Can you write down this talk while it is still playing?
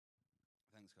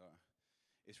Clara.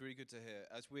 It's really good to hear.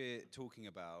 As we're talking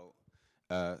about,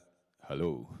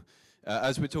 hello.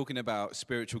 As we're talking about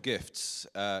spiritual gifts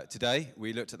today,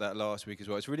 we looked at that last week as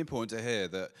well. It's really important to hear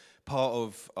that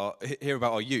hear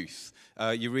about our youth.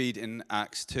 You read in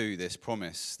Acts 2 this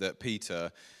promise that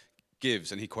Peter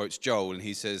gives, and he quotes Joel, and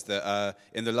he says that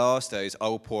in the last days I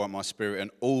will pour out my spirit on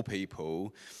all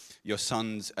people. Your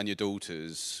sons and your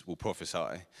daughters will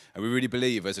prophesy. And we really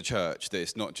believe as a church that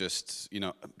it's not just,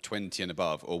 20 and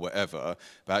above or whatever,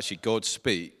 but actually God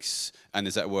speaks and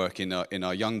is at work in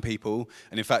our young people.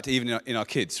 And in fact, even in our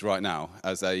kids right now,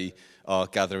 as they are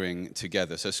gathering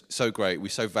together. So it's so great. We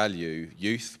so value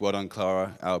youth. Well done,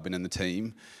 Clara, Albin, and the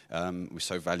team. We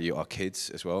so value our kids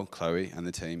as well, Chloe and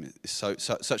the team. It's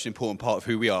such an important part of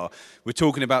who we are. We're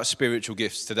talking about spiritual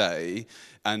gifts today,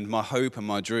 and my hope and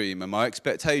my dream and my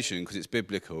expectation, because it's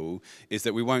biblical, is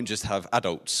that we won't just have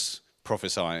adults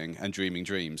prophesying and dreaming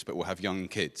dreams, but we'll have young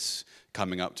kids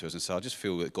coming up to us and say, I just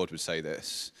feel that God would say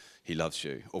this. He loves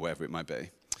you, or whatever it might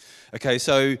be. Okay,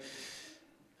 so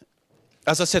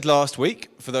as I said last week,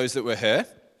 for those that were here,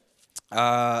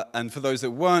 and for those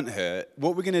that weren't here,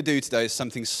 what we're going to do today is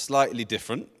something slightly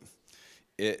different.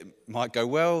 It might go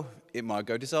well, it might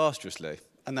go disastrously,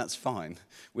 and that's fine.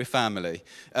 We're family.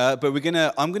 But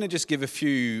I'm going to just give a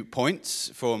few points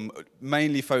from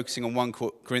mainly focusing on 1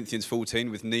 Corinthians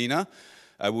 14 with Nina.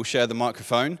 We'll share the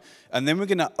microphone. And then we're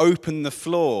going to open the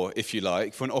floor, if you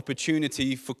like, for an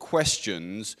opportunity for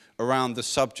questions around the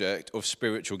subject of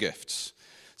spiritual gifts.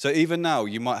 So even now,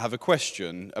 you might have a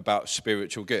question about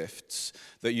spiritual gifts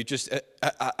that you just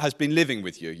has been living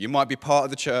with you. You might be part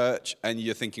of the church and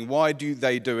you're thinking, why do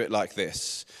they do it like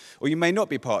this? Or you may not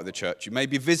be part of the church. You may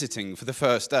be visiting for the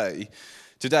first day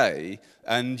today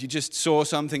and you just saw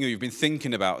something or you've been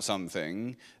thinking about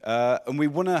something. And we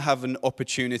want to have an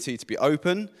opportunity to be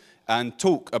open and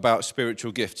talk about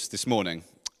spiritual gifts this morning.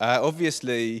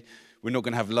 Obviously, we're not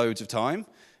going to have loads of time.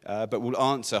 But we'll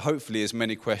answer, hopefully, as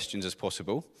many questions as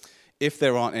possible. If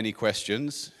there aren't any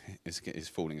questions, he's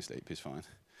falling asleep, he's fine.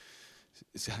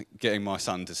 It's getting my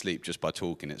son to sleep just by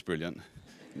talking, it's brilliant.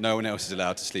 No one else is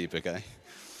allowed to sleep, okay?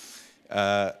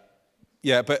 So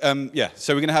we're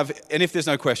going to have, and if there's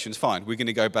no questions, fine, we're going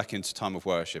to go back into time of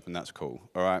worship, and that's cool,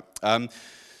 all right?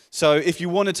 So if you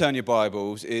want to turn your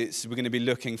Bibles, we're going to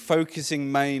be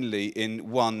focusing mainly in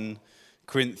 1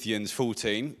 Corinthians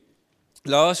 14.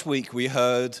 Last week we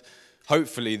heard,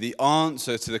 hopefully, the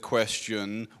answer to the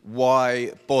question,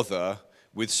 why bother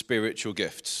with spiritual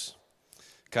gifts?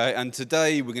 Okay, and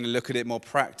today we're going to look at it more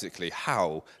practically.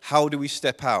 How? How do we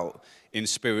step out in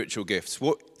spiritual gifts?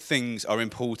 What things are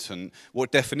important?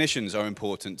 What definitions are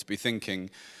important to be thinking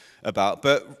about?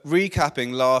 But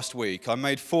recapping last week, I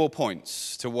made 4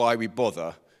 points to why we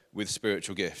bother with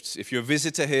spiritual gifts. If you're a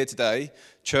visitor here today,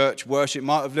 church worship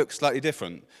might have looked slightly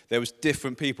different. There was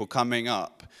different people coming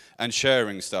up and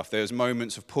sharing stuff. There was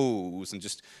moments of pause and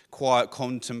just quiet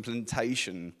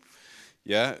contemplation.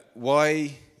 Yeah?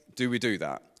 Why do we do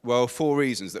that? Well, 4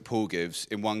 reasons that Paul gives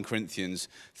in 1 Corinthians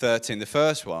 13. The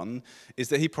first one is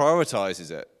that he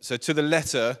prioritizes it. So to the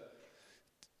letter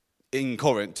in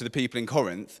Corinth, to the people in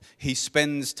Corinth, he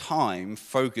spends time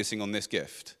focusing on this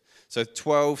gift. So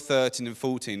 12, 13, and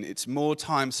 14, it's more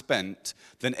time spent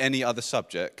than any other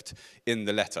subject in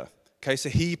the letter. Okay, so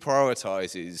he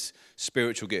prioritizes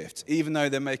spiritual gifts, even though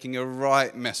they're making a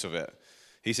right mess of it.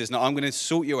 He says, no, I'm going to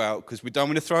sort you out because we don't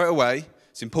want to throw it away.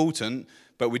 It's important,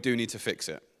 but we do need to fix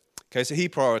it. Okay, so he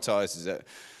prioritizes it.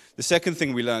 The second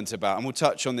thing we learned about, and we'll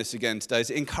touch on this again today, is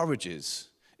it encourages.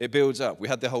 It builds up. We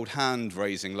had the whole hand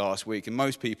raising last week, and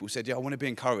most people said, I want to be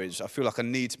encouraged. I feel like I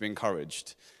need to be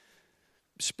encouraged.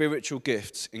 Spiritual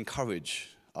gifts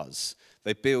encourage us.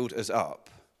 They build us up.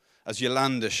 As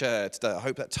Yolanda shared today, I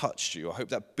hope that touched you. I hope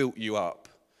that built you up.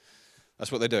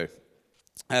 That's what they do.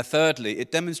 Thirdly,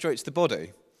 it demonstrates the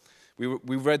body.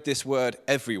 We read this word,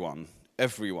 everyone.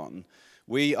 Everyone.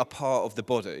 We are part of the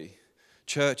body.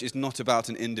 Church is not about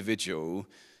an individual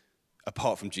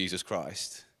apart from Jesus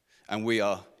Christ. And we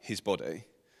are his body.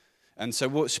 And so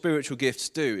what spiritual gifts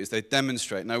do is they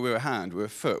demonstrate, no, we're a hand, we're a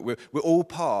foot, we're all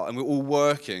part, and we're all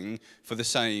working for the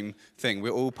same thing.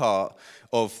 We're all part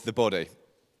of the body.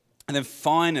 And then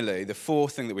finally, the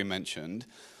fourth thing that we mentioned,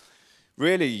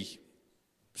 really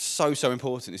so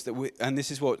important, is that and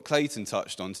this is what Clayton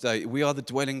touched on today, we are the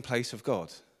dwelling place of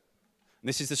God. And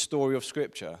this is the story of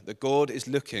Scripture, that God is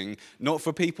looking not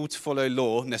for people to follow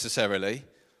law necessarily,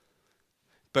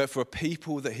 but for a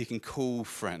people that he can call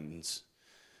friends.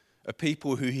 A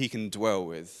people who he can dwell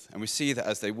with. And we see that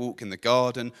as they walk in the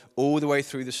garden, all the way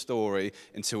through the story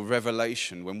until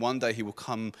Revelation, when one day he will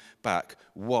come back.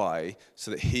 Why?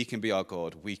 So that he can be our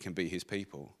God, we can be his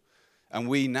people. And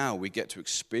we get to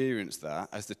experience that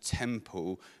as the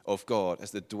temple of God,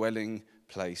 as the dwelling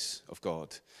place of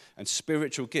God. And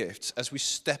spiritual gifts, as we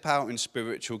step out in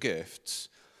spiritual gifts,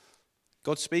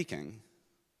 God's speaking.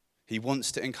 He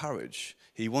wants to encourage.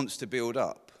 He wants to build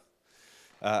up.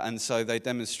 And so they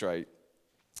demonstrate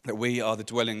that we are the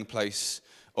dwelling place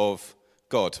of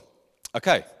God.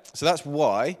 Okay, so that's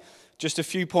why. Just a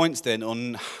few points then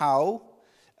on how.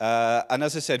 And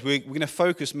as I said, we're going to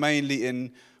focus mainly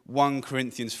in 1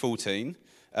 Corinthians 14,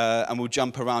 and we'll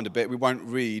jump around a bit. We won't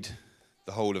read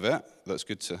the whole of it. That's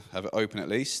good to have it open at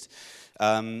least.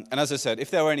 And as I said,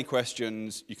 if there are any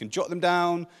questions, you can jot them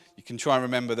down, you can try and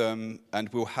remember them, and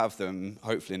we'll have them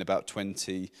hopefully in about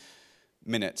 20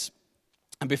 minutes.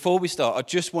 And before we start, I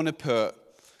just want to put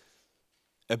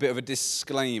a bit of a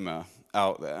disclaimer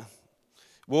out there.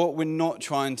 What we're not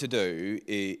trying to do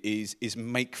is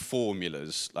make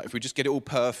formulas. Like if we just get it all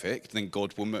perfect, then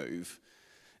God will move.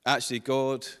 Actually,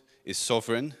 God is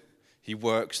sovereign. He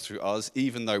works through us,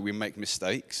 even though we make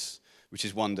mistakes, which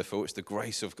is wonderful. It's the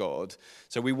grace of God.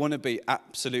 So we want to be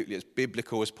absolutely as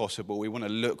biblical as possible. We want to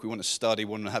look, we want to study,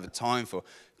 we want to have a time for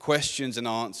questions and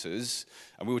answers,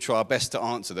 and we will try our best to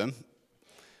answer them.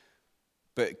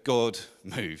 But God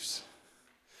moves.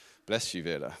 Bless you,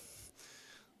 Vera.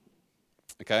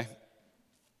 Okay?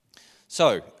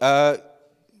 So,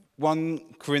 1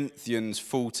 Corinthians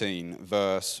 14,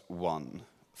 verse 1.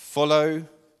 Follow,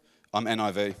 I'm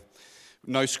NIV.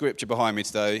 No scripture behind me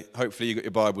today. Hopefully you got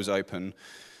your Bibles open.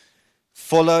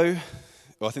 Follow,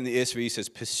 I think the ESV says,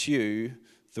 pursue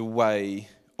the way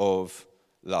of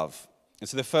love. And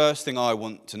so the first thing I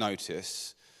want to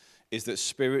notice is that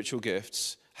spiritual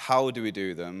gifts, how do we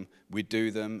do them? We do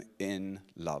them in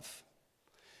love.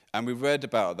 And we read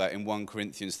about that in 1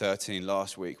 Corinthians 13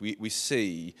 last week. We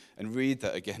see, and read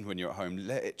that again when you're at home,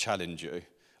 let it challenge you.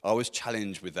 I was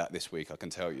challenged with that this week, I can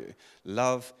tell you.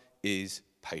 Love is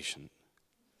patient.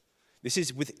 This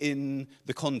is within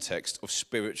the context of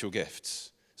spiritual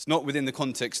gifts. It's not within the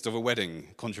context of a wedding,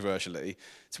 controversially.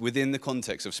 It's within the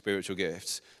context of spiritual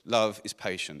gifts. Love is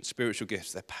patient. Spiritual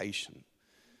gifts, they're patient.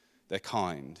 They're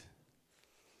kind.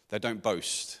 They don't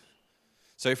boast.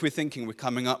 So if we're thinking we're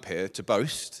coming up here to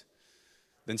boast,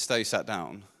 then stay sat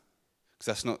down.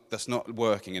 Because that's not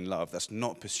working in love. That's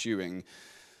not pursuing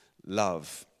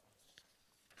love.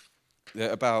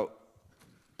 They're about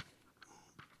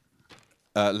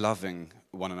loving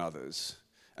one another's.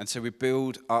 And so we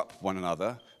build up one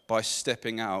another by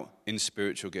stepping out in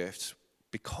spiritual gifts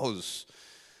because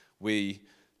we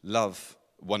love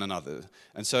one another.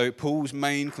 And so Paul's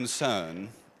main concern,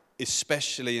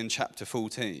 especially in chapter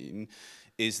 14,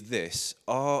 is this: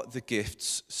 are the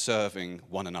gifts serving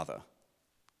one another?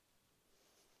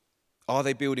 Are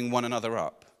they building one another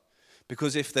up?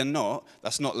 Because if they're not,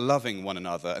 that's not loving one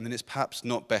another, and then it's perhaps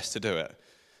not best to do it.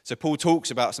 So Paul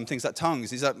talks about some things like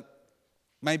tongues. Is that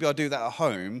maybe I'll do that at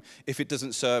home if it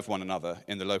doesn't serve one another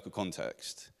in the local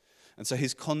context. And so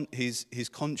he's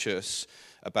conscious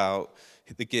about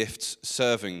the gifts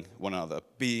serving one another,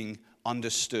 being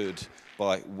understood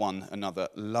by one another,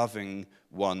 loving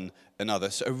one another.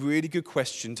 So a really good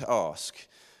question to ask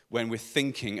when we're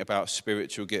thinking about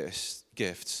spiritual gifts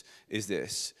is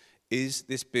this: is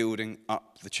this building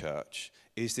up the church?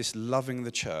 Is this loving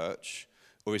the church,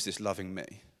 or is this loving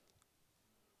me?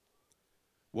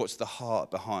 What's the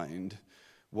heart behind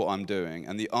what I'm doing?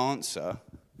 And the answer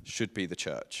should be the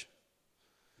church.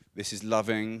 This is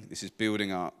loving, this is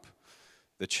building up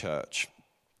the church.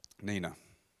 Nina.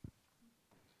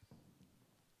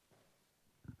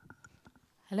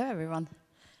 Hello, everyone.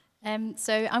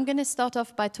 So I'm going to start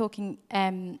off by talking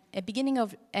at the beginning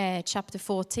of chapter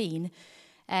 14.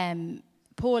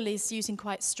 Paul is using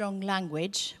quite strong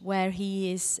language where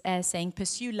he is saying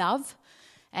pursue love,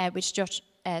 which Josh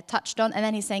touched on, and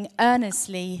then he's saying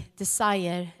earnestly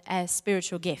desire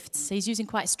spiritual gifts. So he's using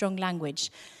quite strong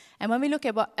language. And when we look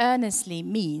at what earnestly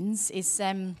means, it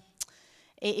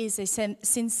is a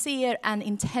sincere and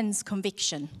intense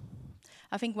conviction.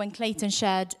 I think when Clayton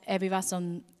shared with us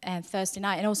on Thursday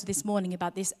night and also this morning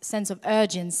about this sense of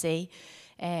urgency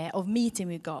of meeting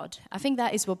with God, I think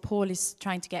that is what Paul is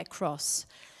trying to get across,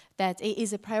 that it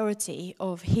is a priority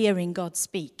of hearing God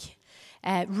speak,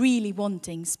 really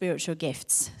wanting spiritual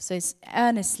gifts. So it's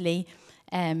earnestly,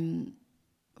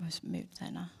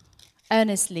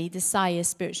 earnestly desire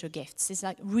spiritual gifts. It's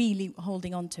like really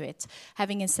holding on to it,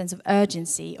 having a sense of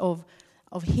urgency of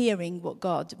hearing what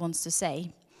God wants to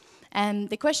say. And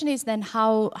the question is then,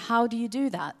 how do you do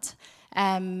that?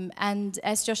 And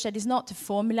as Josh said, it's not a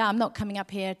formula. I'm not coming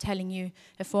up here telling you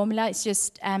a formula. It's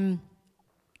just a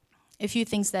few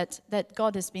things that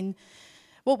God has been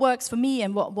what works for me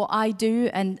and what I do.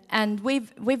 And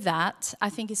with that, I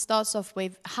think it starts off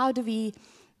with, how do we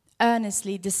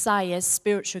earnestly desire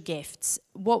spiritual gifts?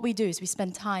 What we do is we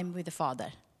spend time with the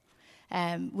Father.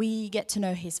 We get to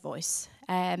know his voice.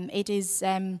 It is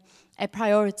a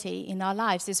priority in our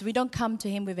lives. Is we don't come to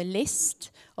him with a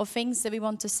list of things that we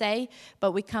want to say,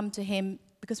 but we come to him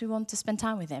because we want to spend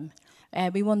time with him.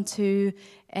 We want to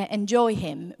enjoy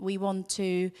him. We want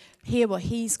to hear what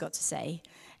he's got to say.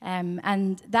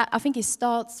 And that, I think it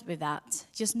starts with that.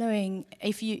 Just knowing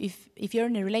if you're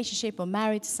in a relationship or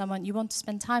married to someone, you want to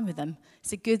spend time with them.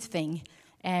 It's a good thing.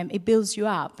 It builds you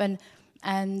up.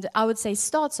 And I would say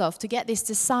starts off to get this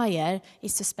desire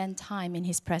is to spend time in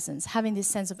his presence, having this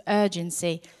sense of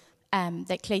urgency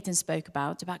that Clayton spoke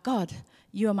about God,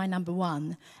 you are my number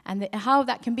one. And how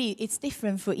that can be, it's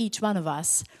different for each one of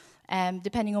us,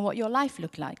 depending on what your life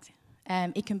looks like.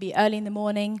 It can be early in the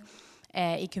morning,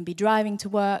 it can be driving to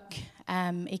work,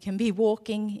 it can be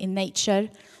walking in nature.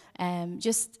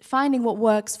 Just finding what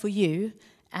works for you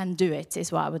and do it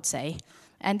is what I would say.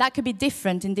 And that could be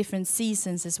different in different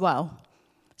seasons as well.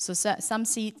 So some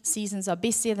seasons are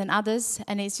busier than others,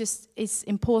 and it's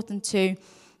important to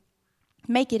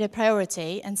make it a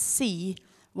priority and see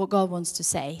what God wants to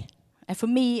say. And for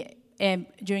me,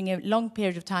 during a long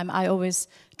period of time, I always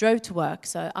drove to work,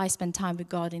 so I spent time with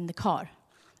God in the car.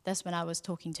 That's when I was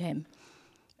talking to him.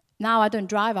 Now I don't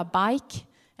drive, I bike,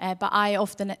 but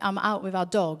I'm out with our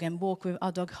dog and walk with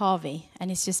our dog Harvey, and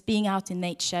it's just being out in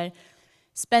nature,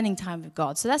 spending time with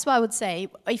God. So that's what I would say.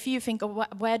 If you think,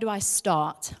 where do I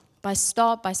start?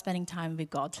 Start by spending time with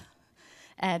God.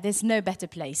 There's no better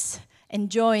place.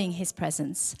 Enjoying his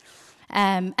presence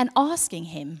and asking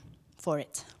him for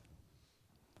it.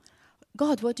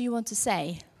 God, what do you want to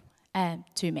say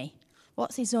to me?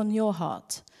 What is on your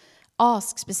heart?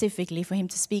 Ask specifically for him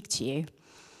to speak to you.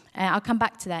 I'll come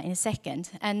back to that in a second.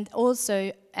 And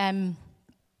also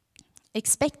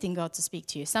expecting God to speak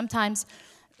to you. Sometimes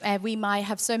we might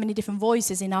have so many different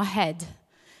voices in our head.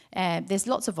 There's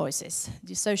lots of voices.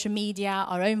 Social media,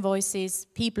 our own voices,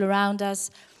 people around us.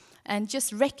 And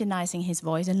just recognizing his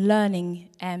voice and learning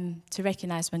to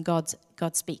recognize when God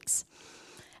speaks.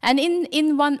 And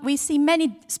in one, we see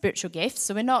many spiritual gifts,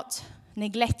 so we're not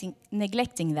neglecting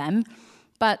them.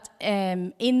 But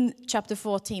in chapter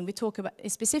 14, we talk about,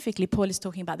 specifically, Paul is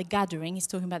talking about the gathering. He's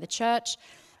talking about the church,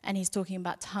 and he's talking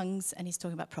about tongues, and he's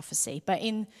talking about prophecy. But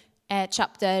in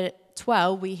chapter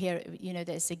 12, we hear,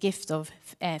 there's a gift of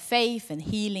faith and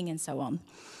healing and so on.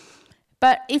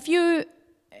 But if you,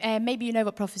 maybe you know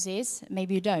what prophecy is,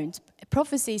 maybe you don't.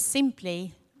 Prophecy is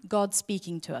simply God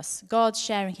speaking to us, God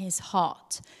sharing his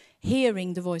heart,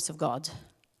 hearing the voice of God.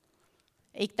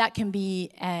 That can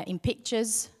be in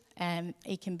pictures,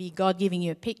 it can be God giving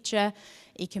you a picture,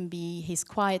 it can be his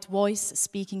quiet voice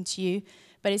speaking to you,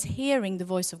 but it's hearing the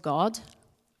voice of God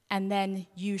and then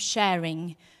you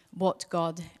sharing what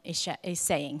God is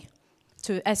saying.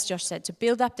 As Josh said, to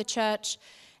build up the church,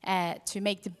 to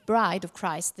make the bride of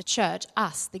Christ, the church,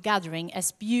 us, the gathering,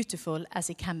 as beautiful as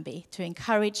it can be, to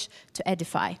encourage, to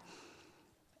edify.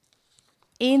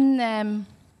 In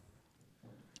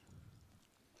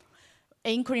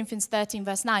Corinthians 13,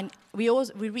 verse 9, we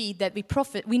read that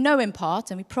we know in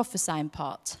part and we prophesy in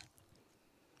part.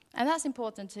 And that's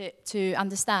important to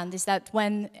understand, is that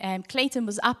when Clayton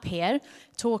was up here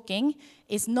talking,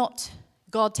 it's not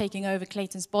God taking over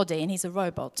Clayton's body and he's a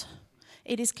robot.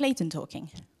 It is Clayton talking.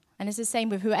 And it's the same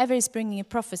with whoever is bringing a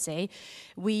prophecy.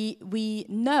 We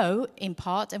know in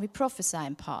part and we prophesy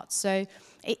in part. So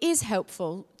it is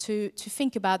helpful to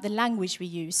think about the language we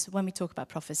use when we talk about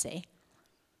prophecy.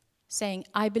 Saying,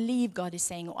 I believe God is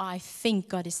saying, or I think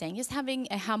God is saying. Just having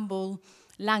a humble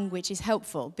language is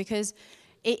helpful because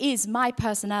it is my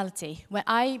personality. When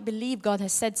I believe God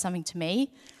has said something to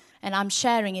me and I'm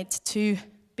sharing it to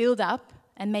build up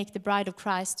and make the bride of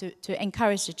Christ, to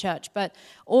encourage the church. But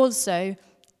also,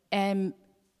 it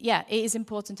is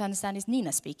important to understand it's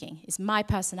Nina speaking. It's my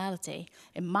personality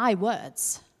and my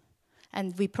words.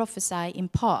 And we prophesy in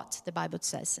part, the Bible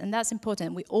says. And that's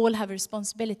important. We all have a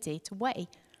responsibility to weigh.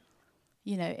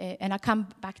 And I come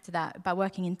back to that about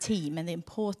working in team and the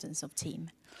importance of team.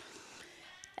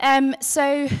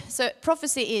 So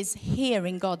prophecy is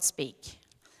hearing God speak.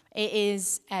 It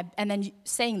is, and then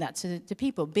saying that to the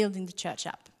people, building the church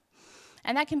up.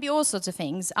 And that can be all sorts of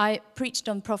things. I preached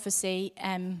on prophecy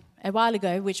a while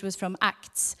ago, which was from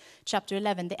Acts chapter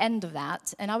 11, the end of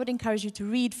that. And I would encourage you to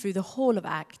read through the whole of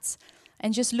Acts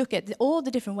and just look at all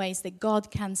the different ways that God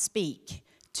can speak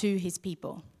to his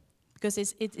people. Because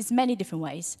it's many different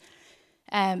ways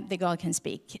that God can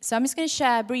speak. So I'm just going to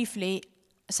share briefly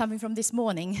something from this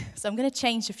morning. So I'm going to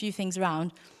change a few things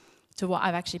around. to what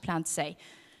I've actually planned to say.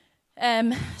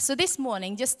 So this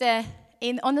morning,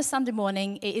 on a Sunday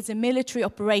morning, it is a military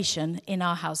operation in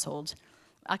our household.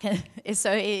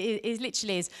 It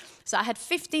literally is. So I had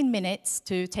 15 minutes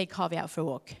to take Harvey out for a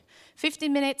walk.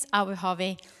 15 minutes out with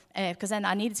Harvey, because then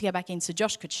I needed to get back in so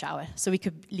Josh could shower, so we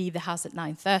could leave the house at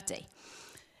 9:30.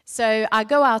 So I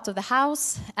go out of the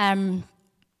house, and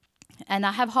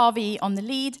I have Harvey on the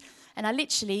lead, and I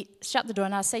literally shut the door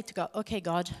and I say to God, okay,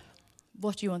 God,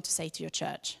 what do you want to say to your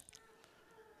church?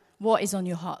 What is on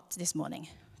your heart this morning?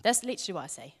 That's literally what I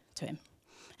say to him.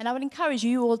 And I would encourage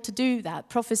you all to do that.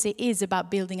 Prophecy is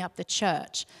about building up the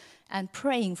church and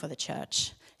praying for the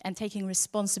church and taking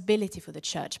responsibility for the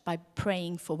church by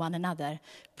praying for one another,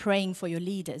 praying for your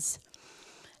leaders.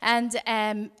 And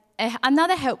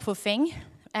another helpful thing,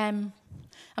 I'm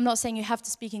not saying you have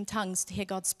to speak in tongues to hear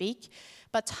God speak,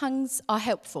 but tongues are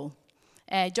helpful.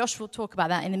 Josh will talk about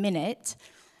that in a minute.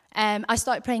 I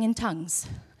started praying in tongues.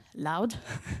 Loud,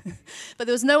 but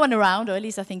there was no one around, or at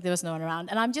least I think there was no one around.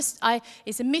 And I'm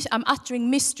uttering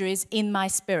mysteries in my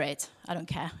spirit. I don't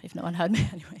care if no one heard me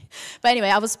anyway. But anyway,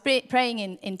 I was praying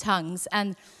in tongues,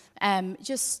 and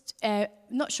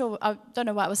not sure, I don't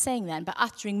know what I was saying then, but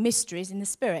uttering mysteries in the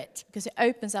spirit, because it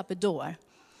opens up a door.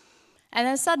 And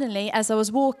then suddenly, as I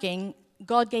was walking,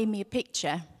 God gave me a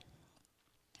picture.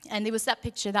 And it was that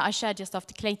picture that I shared just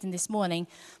after Clayton this morning,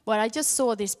 where I just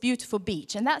saw this beautiful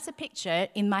beach. And that's a picture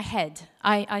in my head.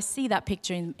 I see that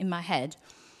picture in my head.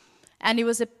 And it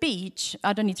was a beach,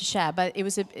 I don't need to share, but it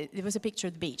was a picture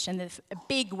of the beach. And a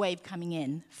big wave coming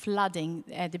in, flooding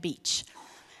the beach.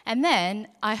 And then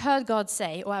I heard God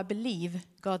say, or I believe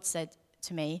God said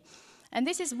to me, and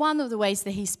this is one of the ways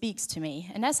that he speaks to me.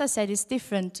 And as I said, it's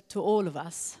different to all of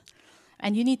us.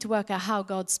 And you need to work out how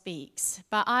God speaks.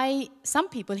 But some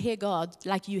people hear God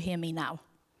like you hear me now.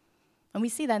 And we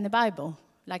see that in the Bible,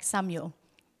 like Samuel.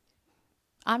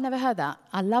 I've never heard that.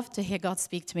 I love to hear God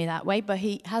speak to me that way, but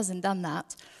he hasn't done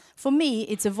that. For me,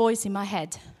 it's a voice in my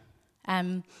head.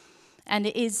 And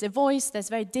it is a voice that's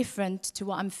very different to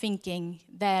what I'm thinking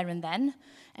there and then.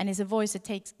 And it's a voice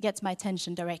that gets my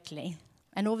attention directly.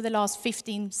 And over the last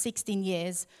 15, 16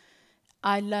 years,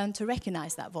 I learned to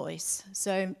recognize that voice.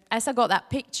 So as I got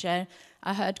that picture,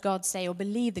 I heard God say, or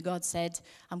believe that God said,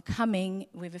 I'm coming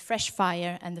with a fresh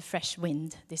fire and a fresh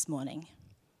wind this morning.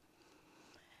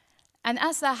 And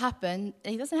as that happened,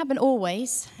 it doesn't happen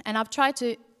always, and I've tried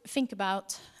to think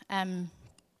about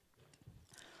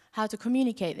how to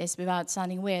communicate this without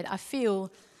sounding weird. I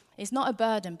feel it's not a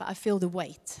burden, but I feel the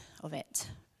weight of it.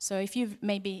 So if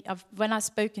when I've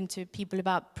spoken to people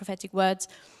about prophetic words,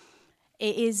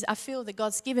 I feel that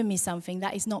God's given me something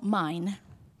that is not mine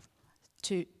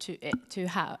to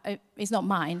have. It's not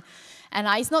mine. And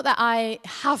it's not that I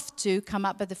have to come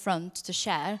up at the front to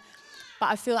share, but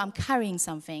I feel I'm carrying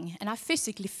something, and I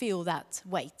physically feel that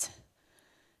weight.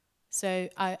 So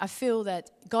I feel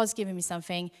that God's given me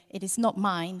something. It is not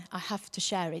mine. I have to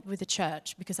share it with the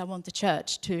church because I want the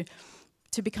church to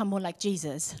become more like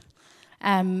Jesus.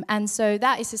 And so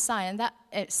that is a sign. That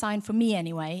sign for me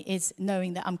anyway is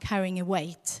knowing that I'm carrying a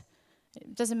weight.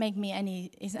 It doesn't make me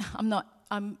I'm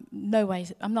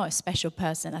not a special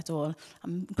person at all.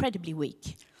 I'm incredibly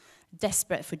weak,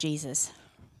 desperate for Jesus.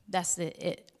 That's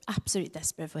absolutely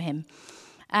desperate for him.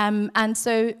 And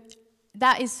so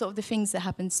that is sort of the things that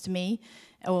happens to me,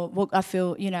 or what I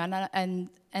feel, and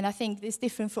I think it's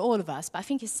different for all of us. But I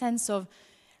think a sense of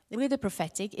with the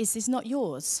prophetic is not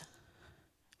yours.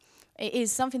 It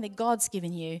is something that God's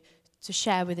given you to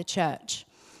share with the church.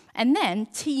 And then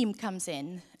team comes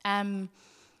in.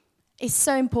 It's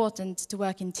so important to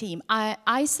work in team.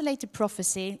 Isolated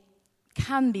prophecy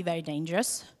can be very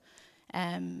dangerous.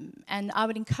 And I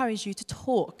would encourage you to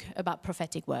talk about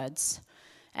prophetic words.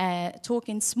 Talk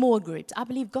in small groups. I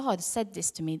believe God said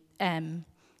this to me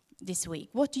this week.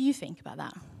 What do you think about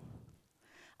that?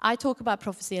 I talk about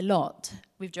prophecy a lot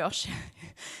with Josh.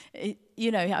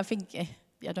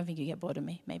 I don't think you get bored of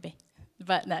me, maybe.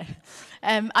 But no.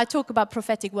 I talk about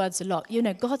prophetic words a lot.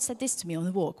 God said this to me on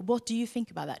the walk. What do you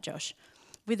think about that, Josh?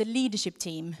 With the leadership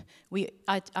team,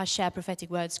 I share prophetic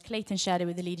words. Clayton shared it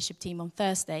with the leadership team on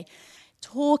Thursday.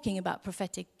 Talking about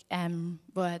prophetic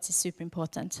words is super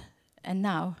important. And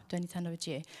now, do I need to hand over to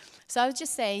you? So I would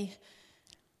just say,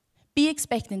 be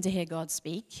expecting to hear God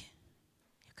speak,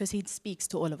 because he speaks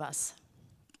to all of us.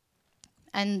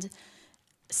 And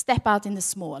step out in the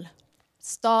small.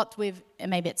 Start with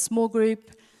maybe a small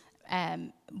group,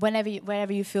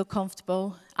 wherever you feel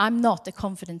comfortable. I'm not a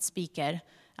confident speaker.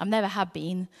 I never have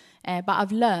been, but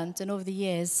I've learned, and over the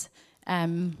years,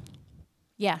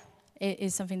 it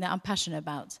is something that I'm passionate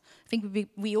about. I think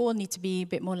we all need to be a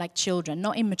bit more like children,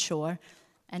 not immature,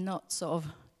 and not sort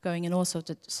of going in all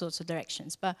sorts of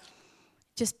directions, but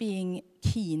just being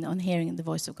keen on hearing the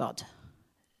voice of God.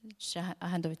 I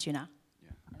hand over to you now.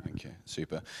 Thank you.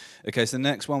 Super. Okay, so the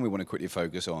next one we want to quickly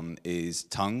focus on is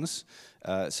tongues.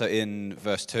 So in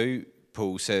verse 2,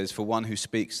 Paul says, "For one who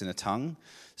speaks in a tongue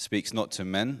speaks not to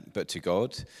men, but to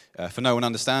God. For no one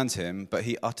understands him, but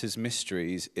he utters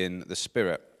mysteries in the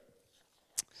Spirit."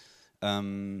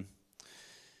 And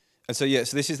so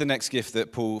this is the next gift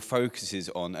that Paul focuses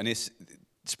on. And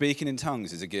speaking in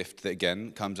tongues is a gift that,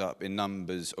 again, comes up in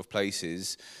numbers of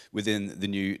places within the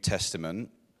New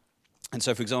Testament. And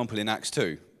so, for example, in Acts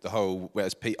 2,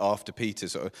 whereas after Peter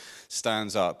sort of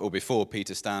stands up, or before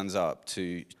Peter stands up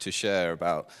to share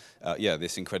about,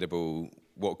 this incredible,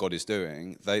 what God is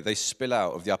doing, they spill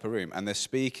out of the upper room and they're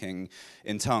speaking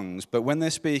in tongues. But when they're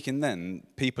speaking then,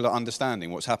 people are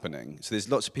understanding what's happening. So there's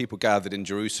lots of people gathered in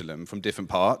Jerusalem from different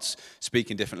parts,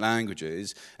 speaking different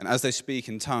languages. And as they speak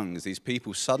in tongues, these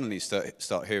people suddenly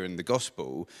start hearing the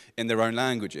gospel in their own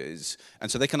languages.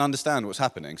 And so they can understand what's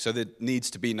happening. So there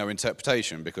needs to be no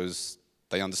interpretation because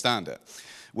they understand it.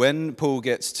 When Paul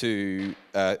gets to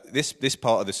this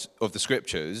part of the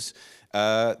scriptures,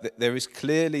 there is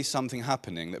clearly something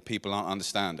happening that people aren't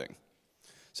understanding.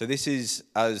 So this is,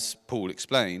 as Paul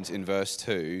explains in verse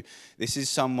 2, this is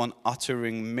someone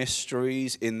uttering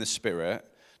mysteries in the Spirit,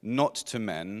 not to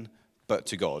men, but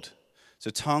to God. So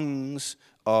tongues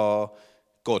are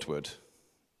Godward.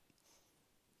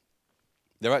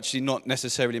 They're actually not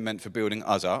necessarily meant for building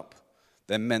us up.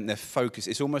 They're focused.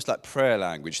 It's almost like prayer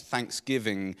language,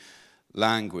 thanksgiving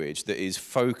language that is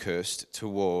focused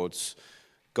towards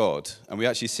God. And we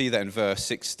actually see that in verse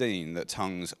 16, that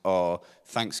tongues are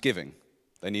thanksgiving.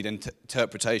 They need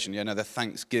interpretation. They're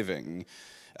thanksgiving.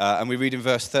 And we read in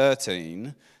verse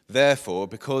 13, "Therefore,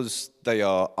 because they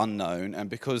are unknown and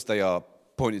because they are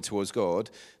pointed towards God,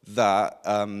 that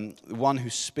the one who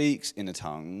speaks in a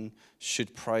tongue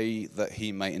should pray that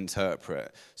he may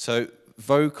interpret." So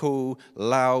vocal,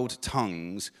 loud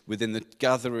tongues within the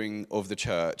gathering of the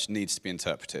church needs to be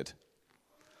interpreted.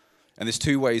 And there's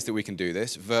two ways that we can do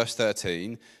this. Verse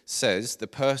 13 says the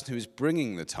person who is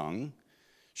bringing the tongue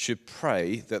should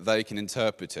pray that they can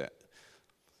interpret it.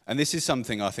 And this is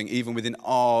something I think even within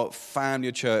our family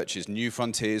of churches, New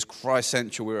Frontiers, Christ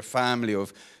Central, we're a family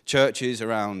of churches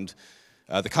around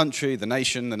the country, the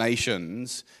nation, the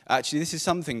nations. Actually, this is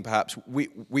something perhaps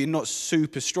we're not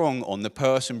super strong on, the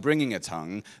person bringing a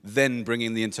tongue, then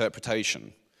bringing the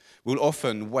interpretation. We'll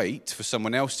often wait for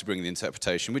someone else to bring the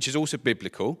interpretation, which is also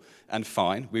biblical and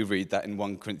fine. We read that in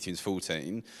 1 Corinthians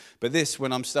 14. But this,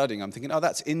 when I'm studying, I'm thinking,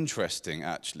 that's interesting,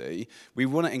 actually. We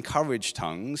want to encourage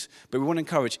tongues, but we want to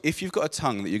encourage, if you've got a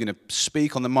tongue that you're going to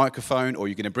speak on the microphone or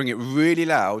you're going to bring it really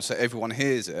loud so everyone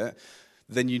hears it,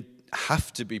 then you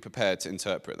have to be prepared to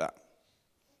interpret that.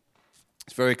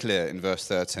 It's very clear in verse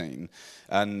 13.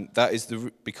 And that is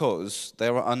because they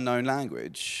are unknown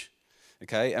language.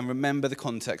 Okay, and remember the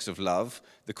context of love,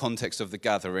 the context of the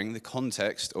gathering, the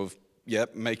context of,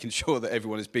 making sure that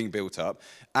everyone is being built up.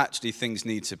 Actually, things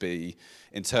need to be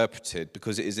interpreted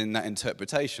because it is in that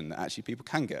interpretation that actually people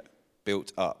can get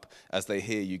built up as they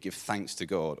hear you give thanks to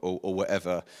God or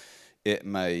whatever it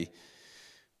may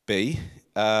be.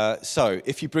 So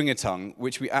if you bring a tongue,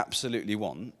 which we absolutely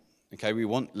want, okay, we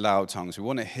want loud tongues, we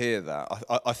want to hear that.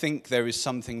 I think there is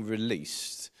something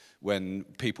released when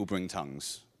people bring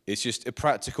tongues. It's just a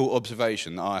practical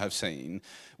observation that I have seen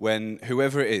when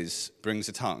whoever it is brings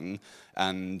a tongue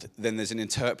and then there's an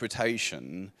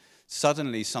interpretation,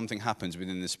 suddenly something happens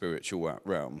within the spiritual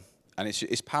realm and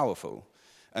it's powerful.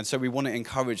 And so we want to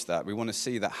encourage that. We want to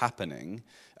see that happening.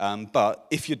 But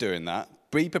if you're doing that,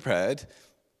 be prepared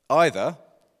either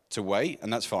to wait,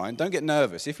 and that's fine. Don't get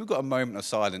nervous. If we've got a moment of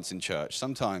silence in church,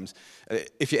 sometimes,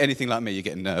 if you're anything like me, you're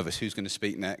getting nervous. Who's going to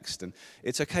speak next? And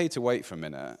it's okay to wait for a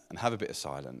minute and have a bit of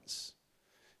silence.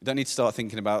 You don't need to start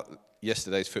thinking about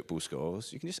yesterday's football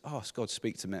scores. You can just ask God,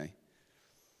 speak to me.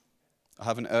 I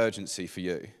have an urgency for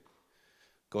you.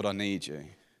 God, I need you.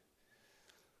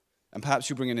 And perhaps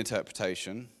you'll bring an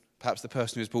interpretation. Perhaps the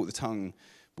person who has brought the tongue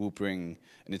will bring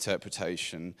an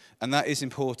interpretation. And that is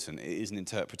important. It is an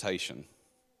interpretation.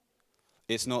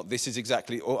 It's not, this is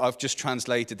exactly, or I've just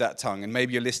translated that tongue, and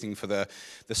maybe you're listening for the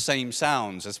same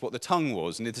sounds as what the tongue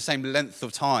was, and it's the same length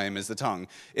of time as the tongue.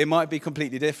 It might be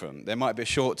completely different. There might be a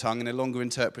short tongue and a longer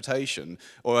interpretation,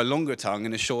 or a longer tongue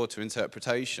and a shorter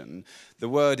interpretation. The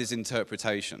word is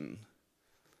interpretation.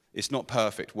 It's not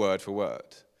perfect word for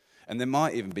word. And there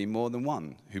might even be more than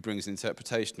one who brings an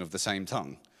interpretation of the same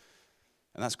tongue.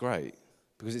 And that's great,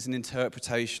 because it's an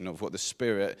interpretation of what the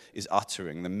Spirit is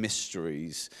uttering, the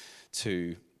mysteries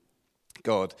to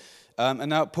God. And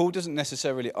now Paul doesn't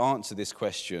necessarily answer this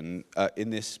question in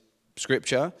this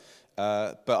scripture,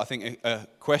 but I think a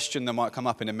question that might come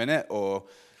up in a minute, or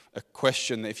a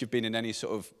question that if you've been in any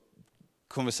sort of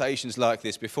conversations like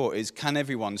this before, is can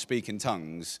everyone speak in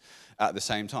tongues at the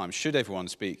same time? Should everyone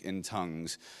speak in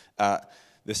tongues at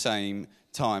the same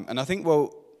time? And I think,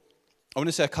 well, I want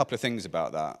to say a couple of things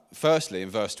about that. Firstly, in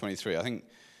verse 23, I think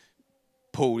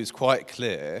Paul is quite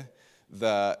clear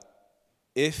that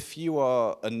if you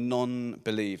are a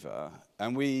non-believer,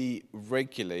 and we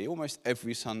regularly, almost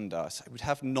every Sunday, would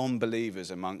have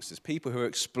non-believers amongst us, people who are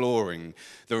exploring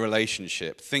the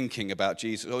relationship, thinking about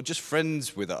Jesus, or just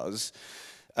friends with us.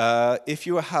 If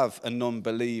you have a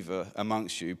non-believer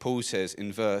amongst you, Paul says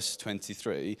in verse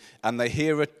 23, and they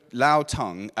hear a loud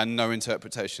tongue and no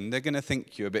interpretation, they're going to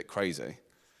think you're a bit crazy.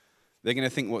 They're going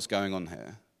to think, what's going on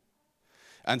here?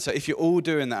 And so if you're all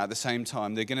doing that at the same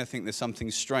time, they're going to think there's something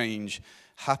strange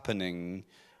happening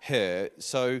here.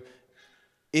 So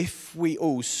if we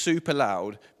all super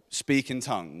loud speak in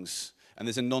tongues and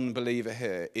there's a non-believer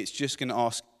here, it's just going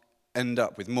to end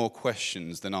up with more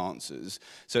questions than answers.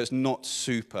 So it's not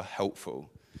super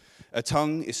helpful. A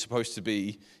tongue is supposed to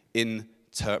be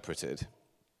interpreted.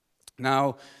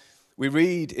 Now, we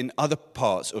read in other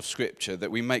parts of Scripture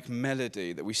that we make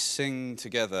melody, that we sing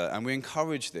together, and we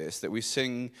encourage this, that we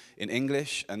sing in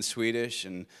English and Swedish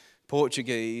and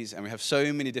Portuguese, and we have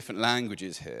so many different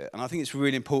languages here. And I think it's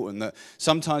really important that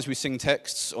sometimes we sing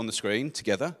texts on the screen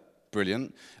together,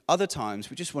 brilliant. Other times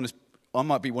we just want to, I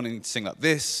might be wanting to sing like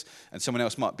this, and someone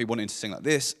else might be wanting to sing like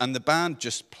this, and the band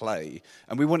just play.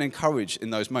 And we want to encourage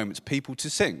in those moments people to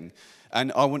sing.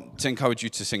 And I want to encourage you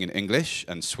to sing in English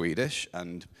and Swedish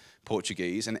and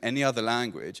Portuguese and any other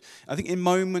language. I think in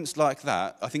moments like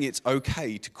that, I think it's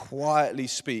okay to quietly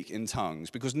speak in tongues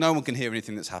because no one can hear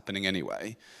anything that's happening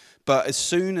anyway. But as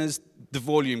soon as the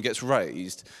volume gets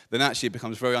raised, then actually it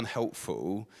becomes very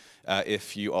unhelpful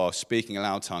if you are speaking a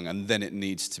loud tongue and then it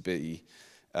needs to be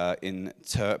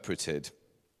interpreted.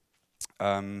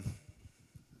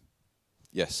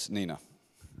 Yes, Nina.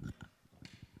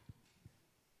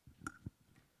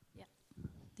 Yeah,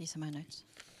 these are my notes.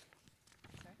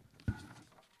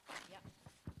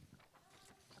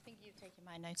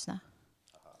 My notes now.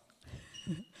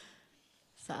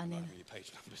 So I need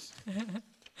page numbers.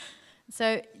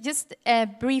 So just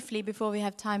briefly before we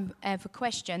have time for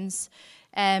questions,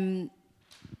 in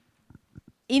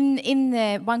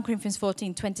 1 Corinthians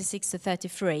 14, 26 to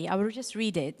 33, I will just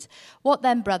read it. What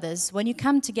then, brothers, when you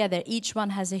come together, each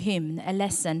one has a hymn, a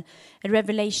lesson, a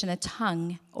revelation, a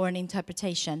tongue, or an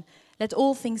interpretation. Let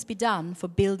all things be done for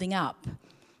building up.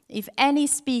 If any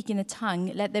speak in a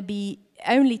tongue, let there be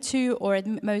only two or at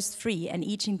most three, and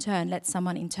each in turn let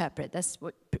someone interpret. That's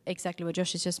exactly what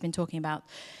Josh has just been talking about.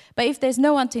 But if there's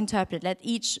no one to interpret, let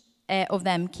each of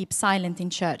them keep silent in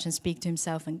church and speak to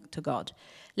himself and to God.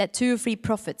 Let 2 or 3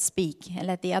 prophets speak, and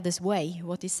let the others weigh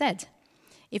what is said.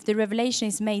 If the revelation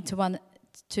is made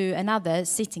to another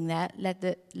sitting there, let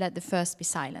the first be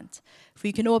silent. For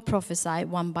you can all prophesy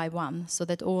one by one, so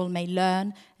that all may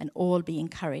learn and all be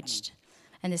encouraged.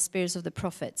 And the spirits of the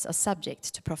prophets are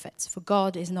subject to prophets. For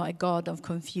God is not a God of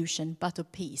confusion, but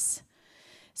of peace.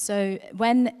 So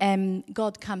when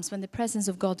God comes, when the presence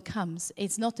of God comes,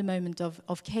 it's not a moment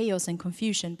of chaos and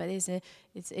confusion, but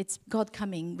it's God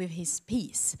coming with his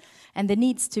peace. And there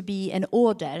needs to be an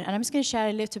order. And I'm just going to share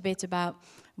a little bit about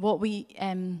what we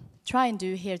try and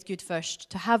do here at Good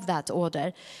First to have that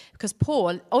order. Because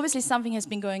Paul, obviously something has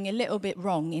been going a little bit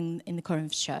wrong in the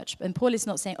Corinth church. And Paul is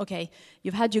not saying, okay,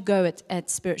 you've had your go at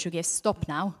spiritual gifts, stop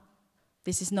now.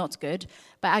 This is not good.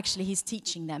 But actually he's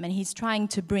teaching them and he's trying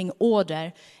to bring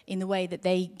order in the way that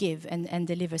they give and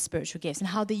deliver spiritual gifts and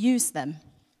how they use them.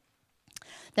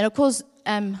 Then of course,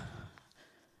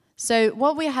 so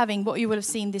what we're having, what you will have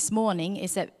seen this morning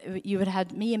is that you would have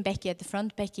had me and Becky at the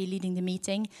front, Becky leading the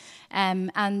meeting,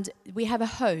 and we have a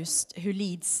host who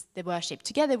leads the worship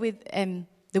together with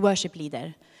the worship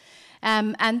leader.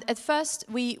 And at first,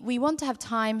 we want to have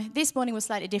time. This morning was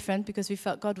slightly different because we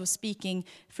felt God was speaking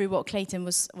through what Clayton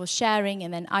was sharing,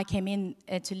 and then I came in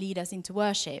to lead us into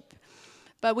worship.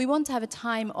 But we want to have a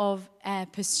time of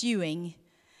pursuing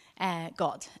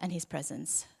God and his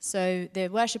presence. So the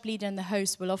worship leader and the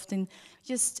host will often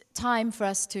just time for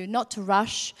us to not to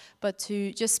rush, but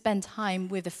to just spend time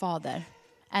with the Father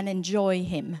and enjoy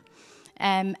him.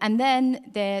 And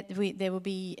then there will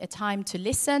be a time to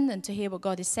listen and to hear what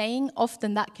God is saying.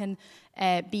 Often that can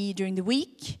be during the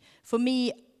week. For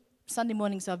me, Sunday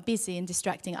mornings are busy and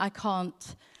distracting.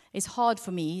 It's hard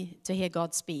for me to hear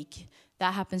God speak.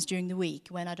 That happens during the week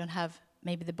when I don't have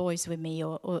maybe the boys with me,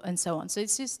 or and so on. So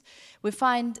it's just, we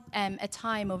find a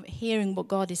time of hearing what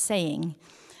God is saying.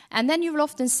 And then you will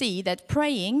often see that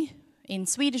praying, in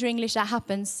Swedish or English, that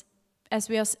happens as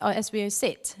we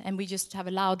sit, and we just have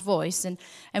a loud voice, and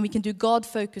we can do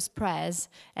God-focused prayers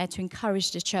to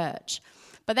encourage the church.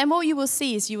 But then what you will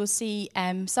see is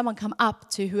someone come up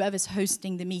to whoever's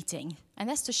hosting the meeting, and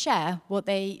that's to share what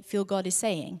they feel God is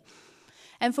saying.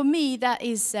 And for me, that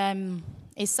is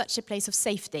such a place of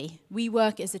safety. We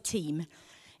work as a team.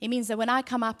 It means that when I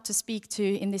come up to speak to,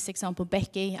 in this example,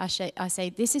 Becky, I say,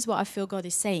 this is what I feel God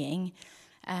is saying.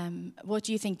 What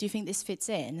do you think? Do you think this fits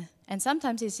in? And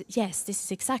sometimes it's, yes, this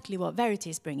is exactly what Verity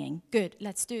is bringing. Good,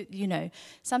 let's do,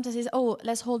 Sometimes it's,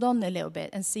 let's hold on a little bit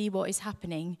and see what is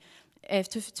happening,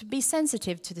 to be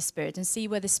sensitive to the Spirit and see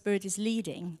where the Spirit is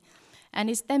leading. And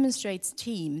it demonstrates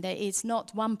team, that it's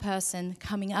not one person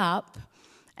coming up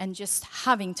and just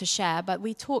having to share, but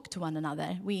we talk to one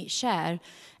another, we share,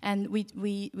 and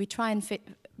we try and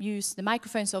use the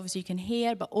microphones, obviously you can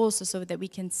hear, but also so that we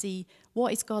can see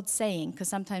what is God saying, because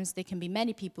sometimes there can be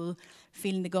many people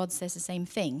feeling that God says the same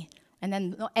thing, and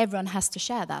then not everyone has to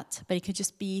share that, but it could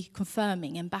just be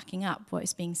confirming and backing up what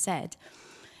is being said.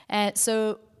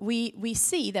 So we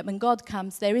see that when God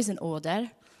comes, there is an order,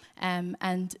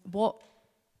 and what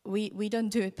we don't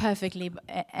do it perfectly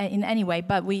in any way,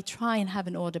 but we try and have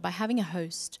an order by having a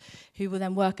host who will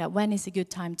then work out when is a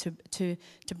good time to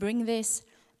bring this.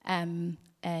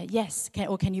 Yes,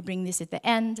 can you bring this at the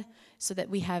end, so that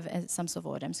we have some sort of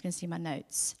order. I'm just going to see my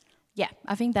notes. Yeah,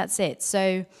 I think that's it.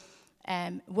 So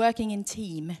working in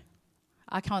team,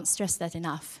 I can't stress that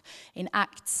enough. In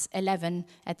Acts 11,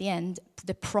 at the end,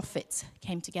 the prophets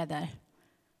came together.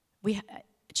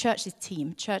 Church is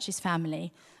team, church is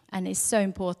family, and it's so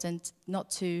important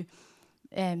not to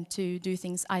do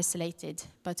things isolated,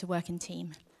 but to work in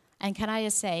team. And can I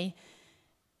just say,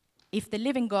 if the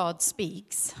living God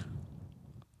speaks,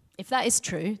 if that is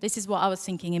true, this is what I was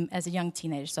thinking as a young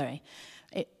teenager,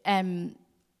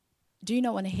 do you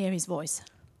not want to hear his voice?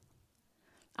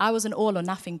 I was an all or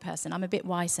nothing person. I'm a bit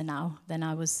wiser now than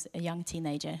I was a young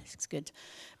teenager. It's good.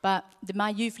 But my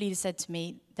youth leader said to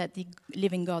me that the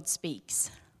living God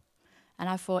speaks. And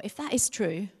I thought, if that is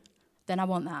true, then I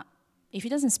want that. If he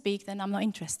doesn't speak, then I'm not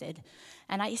interested.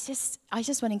 And I just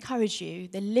want to encourage you,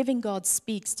 the living God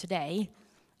speaks today,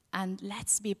 and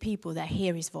let's be a people that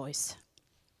hear his voice.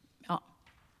 Oh.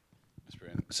 That's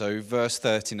brilliant. So verse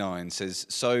 39 says,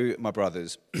 "So, my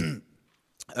brothers,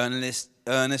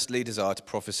 earnestly desire to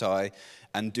prophesy,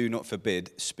 and do not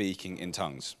forbid speaking in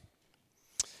tongues.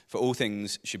 For all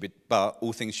things should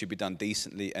be done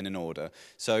decently and in order."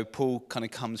 So Paul kind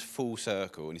of comes full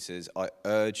circle, and he says, "I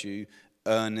urge you,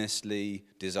 earnestly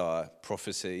desire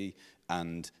prophecy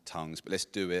and tongues, but let's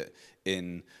do it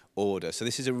in order." So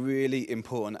this is a really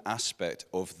important aspect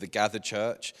of the gathered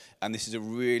church, and this is a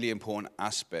really important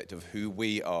aspect of who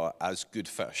we are as Good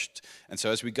First. And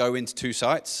so as we go into 2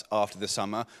 sites after the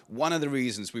summer, one of the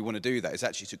reasons we want to do that is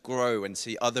actually to grow and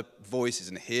see other voices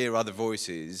and hear other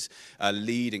voices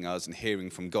leading us and hearing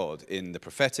from God in the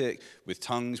prophetic, with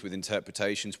tongues, with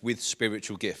interpretations, with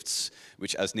spiritual gifts,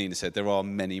 which, as Nina said, there are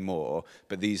many more,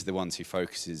 but these are the ones he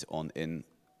focuses on in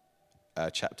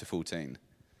chapter 14.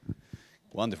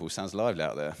 Wonderful. Sounds lively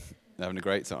out there. They're having a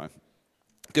great time.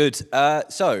 Good.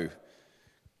 So,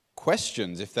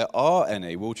 questions, if there are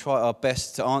any, we'll try our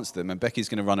best to answer them, and Becky's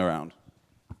going to run around.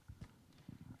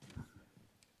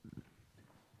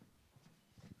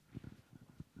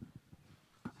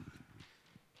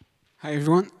 Hi,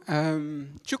 everyone.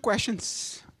 2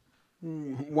 questions.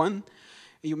 One,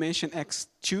 you mentioned Acts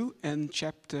 2 and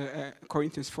chapter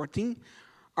Corinthians 14.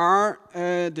 Are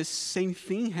the same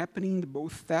thing happening in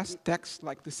both texts,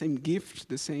 like the same gift,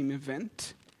 the same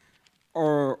event,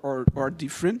 or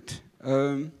different?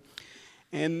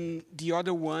 And the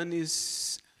other one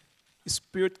is,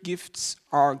 spirit gifts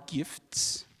are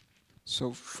gifts,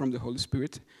 so from the Holy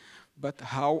Spirit, but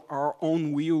how our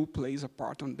own will plays a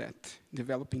part on that,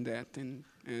 developing that and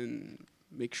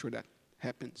make sure that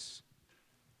happens.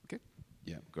 Okay?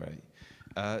 Yeah, great.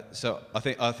 So I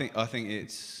think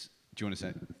it's. Do you want to say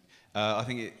it?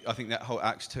 I think that whole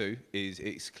Acts 2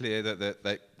 it's clear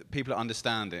that people are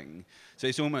understanding. So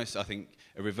it's almost, I think,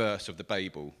 a reverse of the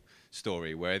Babel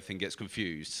story where everything gets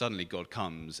confused. Suddenly God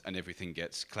comes and everything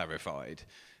gets clarified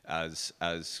as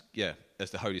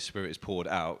the Holy Spirit is poured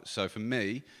out. So for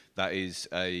me, that is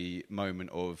a moment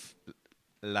of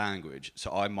language.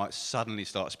 So I might suddenly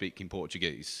start speaking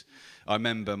Portuguese. I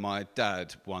remember my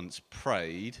dad once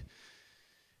prayed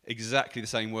exactly the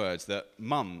same words that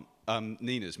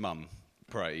Nina's mum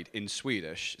prayed in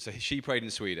Swedish. So she prayed in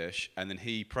Swedish, and then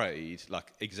he prayed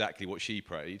like exactly what she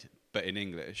prayed, but in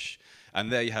English.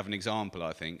 And there you have an example,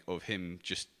 I think, of him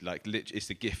just like, it's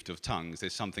the gift of tongues.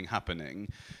 There's something happening.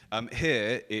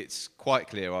 Here, it's quite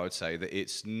clear, I would say, that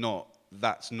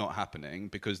that's not happening,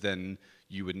 because then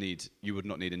you would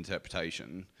not need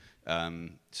interpretation.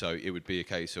 So it would be a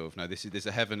case of, no, there's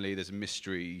a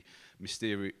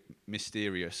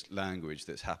mysterious language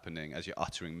that's happening as you're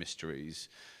uttering mysteries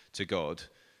to God.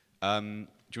 Do you want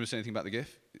to say anything about the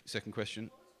gift? Second question?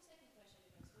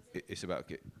 It's about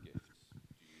gift.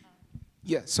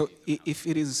 Yeah, so if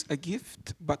it is a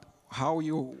gift, but how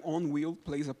your own will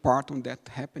plays a part on that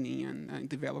happening and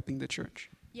developing the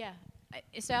church. Yeah,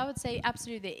 so I would say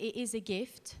absolutely it is a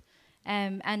gift,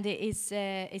 and it's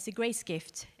a grace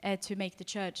gift to make the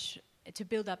church, to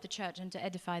build up the church and to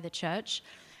edify the church.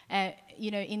 In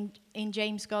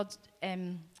James,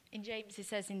 in James it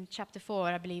says in chapter 4,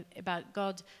 I believe, about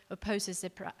God opposes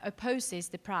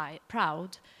the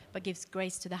proud, but gives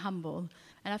grace to the humble.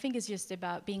 And I think it's just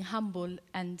about being humble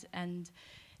and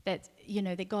that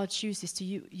that God chooses to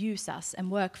use us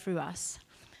and work through us.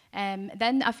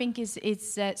 Then I think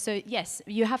it's so yes,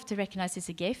 you have to recognize it's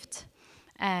a gift.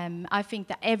 I think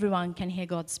that everyone can hear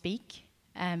God speak,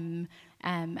 and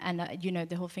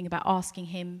the whole thing about asking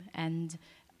Him and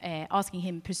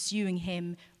pursuing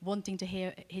Him, wanting to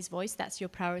hear His voice. That's your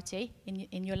priority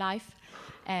in your life.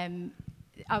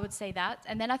 I would say that.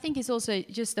 And then I think it's also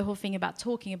just the whole thing about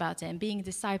talking about it and being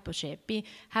discipleship,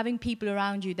 having people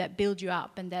around you that build you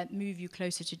up and that move you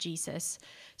closer to Jesus.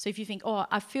 So if you think, oh,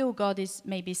 I feel God is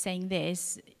maybe saying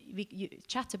this, you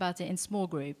chat about it in small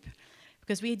group,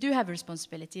 because we do have a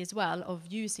responsibility as well of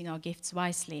using our gifts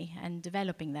wisely and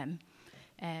developing them.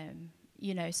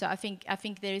 So I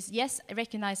think there is, yes,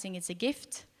 recognizing it's a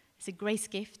gift, it's a grace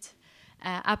gift,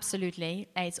 absolutely.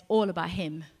 It's all about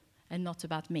Him and not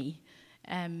about me.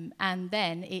 And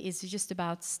then it is just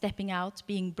about stepping out,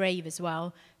 being brave as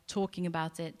well, talking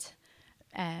about it,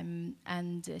 and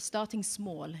starting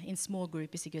small, in small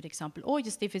group is a good example. Or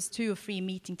just if it's 2 or 3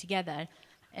 meeting together,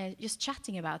 just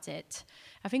chatting about it.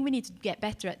 I think we need to get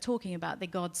better at talking about that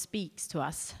God speaks to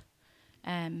us,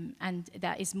 and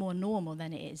that is more normal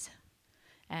than it is.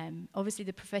 Obviously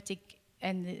the prophetic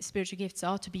and the spiritual gifts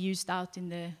are to be used out in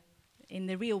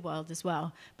the real world as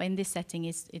well, but in this setting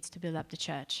it's to build up the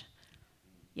church.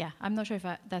 Yeah, I'm not sure if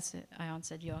I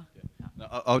answered your... Yeah. No,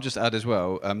 I'll just add as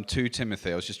well, 2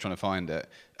 Timothy, I was just trying to find it,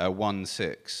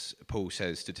 1:6, Paul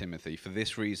says to Timothy, "For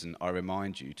this reason I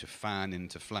remind you to fan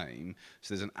into flame."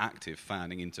 So there's an active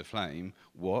fanning into flame.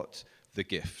 What? The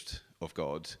gift of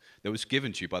God that was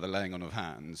given to you by the laying on of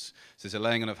hands. So there's a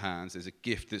laying on of hands, there's a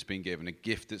gift that's been given, a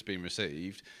gift that's been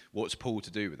received. What's Paul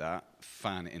to do with that?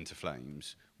 Fan it into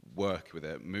flames, work with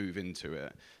it, move into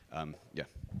it. Yeah.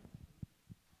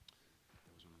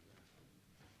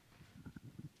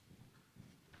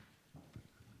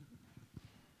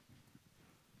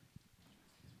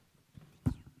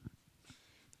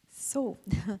 So,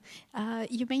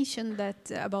 you mentioned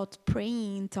that about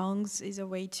praying in tongues is a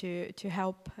way to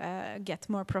help get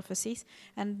more prophecies,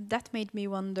 and that made me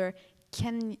wonder,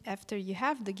 after you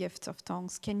have the gift of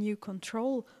tongues, can you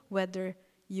control whether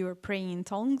you're praying in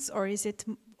tongues,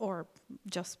 or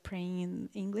just praying in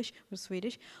English or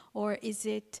Swedish, or is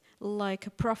it like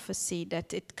a prophecy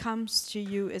that it comes to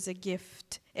you as a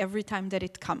gift every time that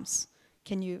it comes?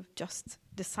 Can you just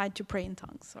decide to pray in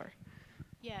tongues, or?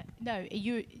 Yeah, no,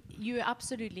 you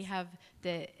absolutely have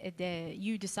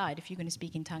you decide if you're going to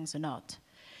speak in tongues or not.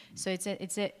 So it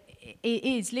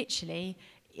is literally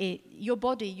your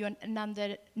body. You're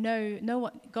under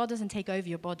God doesn't take over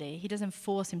your body. He doesn't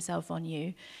force Himself on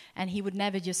you, and He would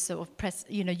never just sort of press.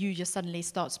 You just suddenly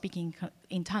start speaking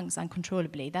in tongues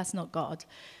uncontrollably. That's not God.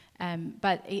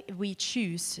 But we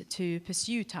choose to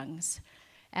pursue tongues.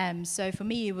 So for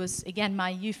me, it was again my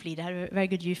youth leader. I had a very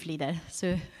good youth leader.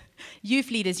 So. Youth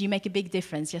leaders, you make a big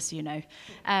difference, just so you know,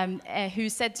 who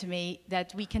said to me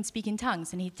that we can speak in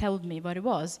tongues, and he told me what it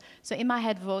was. So in my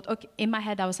head,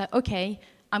 I was like, okay,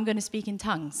 I'm going to speak in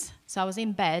tongues. So I was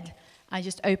in bed, I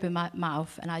just opened my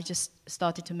mouth, and I just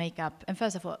started to make up. And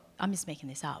first I thought, I'm just making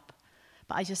this up.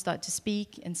 But I just started to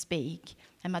speak and speak.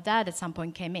 And my dad at some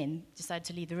point came in, decided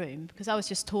to leave the room, because I was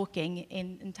just talking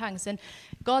in tongues. And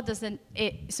God doesn't...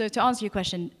 So to answer your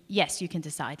question, yes, you can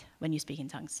decide when you speak in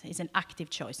tongues. It's an active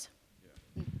choice.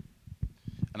 Yeah.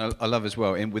 And I love as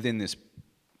well, within this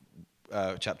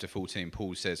chapter 14,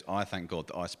 Paul says, I thank God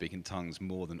that I speak in tongues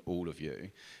more than all of you.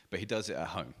 But he does it at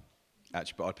home.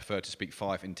 Actually, but I'd prefer to speak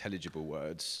 5 intelligible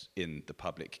words in the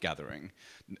public gathering.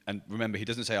 And remember, he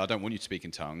doesn't say, I don't want you to speak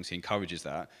in tongues. He encourages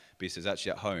that, but he says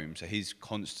actually at home. So he's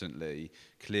constantly,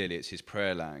 clearly it's his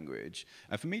prayer language.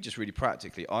 And for me, just really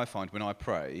practically, I find when I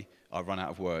pray, I run out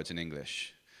of words in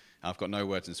English. I've got no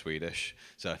words in Swedish,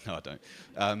 so no, I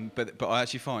don't. But I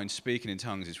actually find speaking in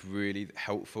tongues is really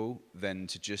helpful then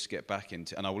to just get back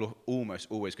into, and I will almost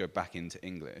always go back into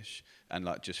English and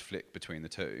like just flick between the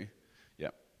two. Yeah.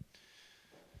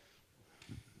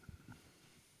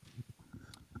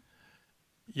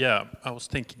 Yeah, I was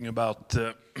thinking about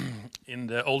in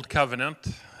the Old Covenant,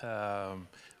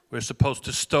 we're supposed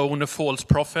to stone a false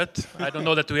prophet. I don't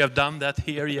know that we have done that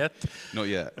here yet. Not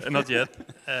yet. Not yet.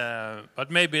 But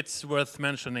maybe it's worth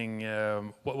mentioning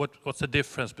what's the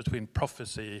difference between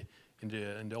prophecy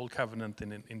in the Old Covenant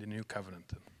and in the New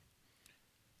Covenant.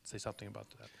 Say something about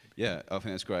that. Yeah, I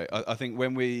think that's great. I think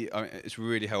when it's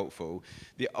really helpful.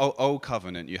 The Old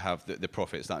Covenant, you have the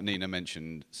prophets, like Nina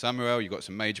mentioned. Samuel, you've got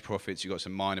some major prophets, you've got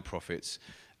some minor prophets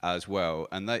as well.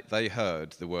 And they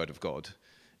heard the word of God,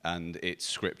 and it's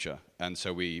scripture. And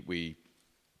so we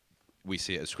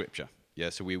see it as scripture. Yeah,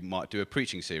 so we might do a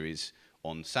preaching series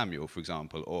on Samuel, for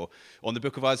example, or on the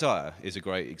book of Isaiah is a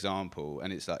great example.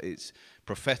 And it's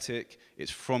prophetic,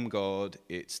 it's from God,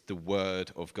 it's the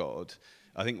word of God.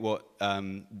 I think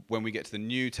when we get to the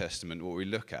New Testament, what we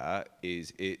look at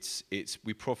is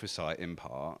we prophesy in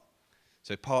part.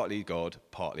 So partly God,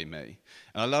 partly me.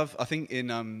 And I think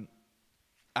in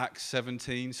Acts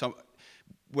 17,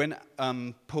 when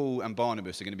Paul and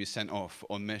Barnabas are going to be sent off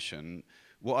on mission,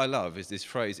 what I love is this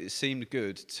phrase, it seemed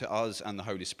good to us and the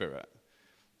Holy Spirit.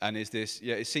 And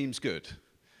it seems good.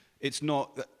 It's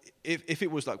not, if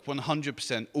it was like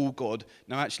 100% all God,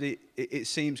 no, actually, it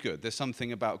seems good. There's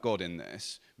something about God in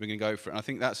this. We're going to go for it. And I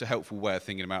think that's a helpful way of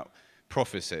thinking about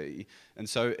prophecy. And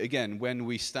so, again, when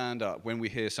we stand up, when we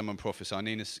hear someone prophesy,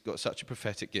 Nina's got such a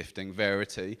prophetic gifting,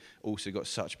 Verity also got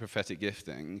such a prophetic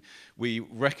gifting, we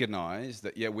recognize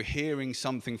that, we're hearing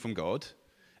something from God,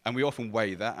 and we often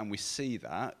weigh that, and we see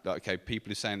that, like, okay,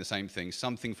 people are saying the same thing,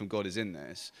 something from God is in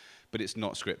this, but it's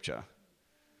not Scripture.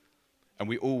 And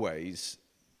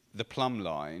the plumb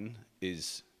line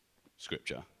is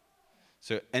Scripture.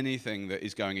 So anything that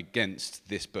is going against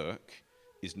this book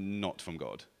is not from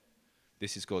God.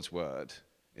 This is God's word.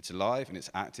 It's alive and it's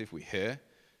active. We hear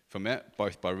from it,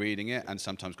 both by reading it, and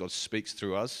sometimes God speaks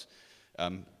through us.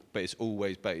 But it's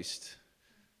always based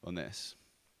on this.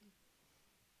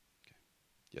 Okay.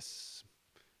 Yes.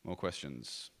 More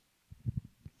questions?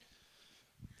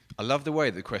 I love the way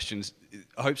the questions,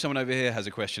 I hope someone over here has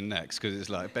a question next, because it's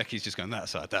like Becky's just going that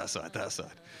side, that side, that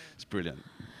side. It's brilliant.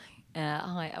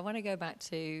 Hi, I want to go back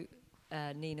to,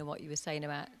 Nina, what you were saying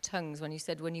about tongues when you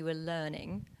said when you were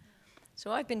learning.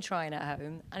 So I've been trying at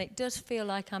home, and it does feel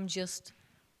like I'm just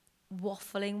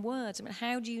waffling words. I mean,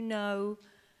 how do you know,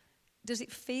 does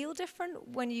it feel different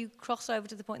when you cross over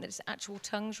to the point that it's actual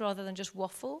tongues rather than just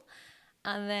waffle?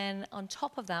 And then on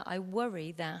top of that, I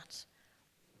worry that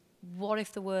what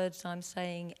if the words I'm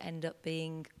saying end up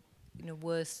being,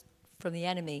 worse from the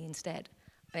enemy instead?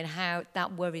 I mean,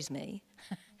 that worries me.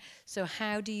 So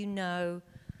how do you know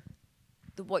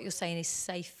that what you're saying is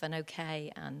safe and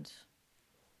okay and,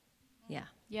 yeah?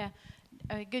 Yeah,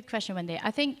 good question, Wendy. I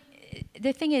think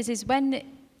the thing is when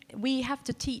we have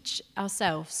to teach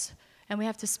ourselves and we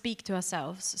have to speak to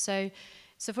ourselves. So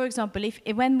for example,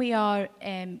 when we are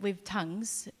with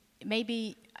tongues,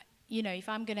 maybe, if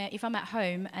I'm at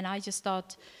home and I just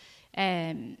start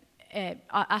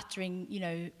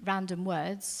uttering, random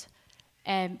words,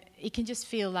 it can just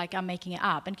feel like I'm making it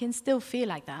up, and can still feel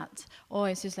like that. Or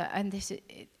it's just like,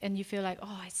 and you feel like,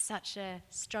 oh, it's such a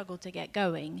struggle to get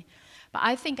going. But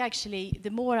I think actually, the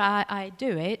more I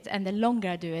do it, and the longer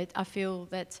I do it, I feel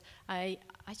that I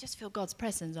just feel God's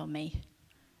presence on me.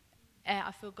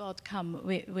 I feel God come,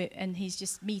 and He's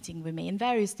just meeting with me in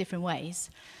various different ways.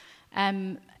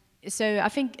 So I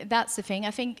think that's the thing.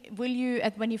 I think, when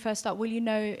you first start, will you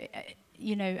know,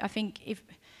 I think if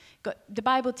God, the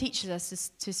Bible teaches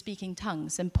us to speak in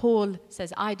tongues, and Paul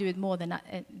says, I do it more than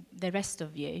the rest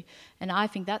of you. And I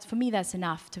think for me, that's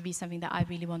enough to be something that I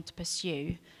really want to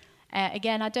pursue.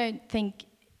 Again, I don't think,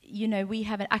 we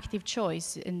have an active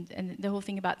choice, and the whole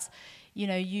thing about,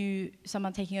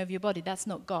 someone taking over your body, that's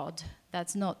not God.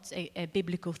 That's not a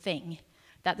biblical thing.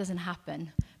 That doesn't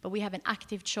happen. But we have an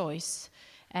active choice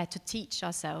to teach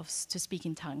ourselves to speak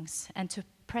in tongues and to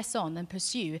press on and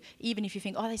pursue, even if you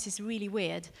think, oh, this is really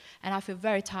weird, and I feel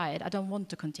very tired, I don't want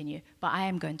to continue, but I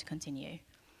am going to continue.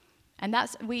 And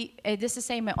this is the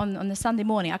same on the Sunday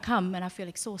morning. I come and I feel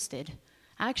exhausted.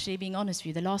 Actually, being honest with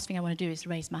you, the last thing I want to do is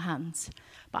raise my hands.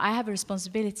 But I have a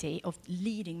responsibility of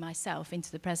leading myself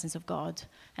into the presence of God.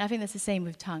 And I think that's the same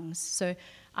with tongues. So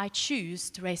I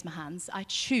choose to raise my hands. I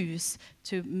choose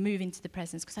to move into the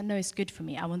presence because I know it's good for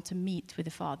me. I want to meet with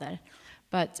the Father.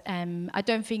 But I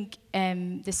don't think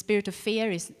the spirit of fear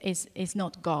is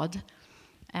not God.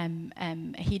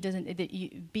 He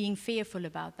doesn't. Being fearful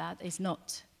about that is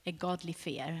not a godly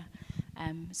fear.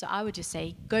 So I would just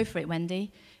say, go for it,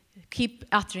 Wendy. Keep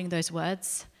uttering those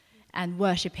words, and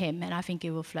worship Him, and I think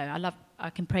it will flow. I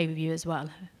can pray with you as well.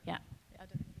 Yeah. I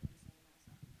don't know if you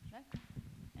want to say that. No?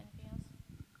 Anything else?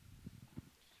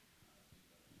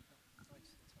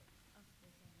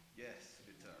 Yes,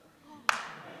 bitte.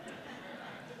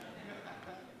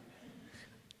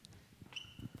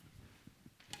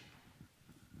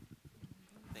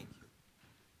 Thank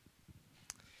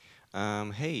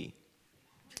you. Hey.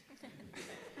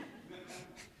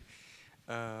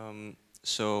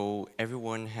 So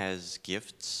everyone has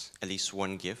gifts, at least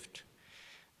one gift.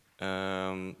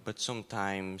 But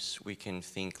sometimes we can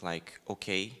think like,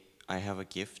 okay, I have a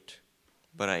gift,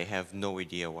 but I have no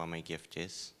idea what my gift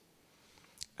is.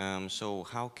 So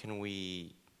how can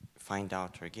we find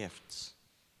out our gifts?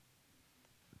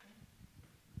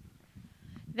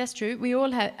 That's true. We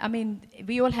all have. I mean,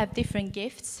 we all have different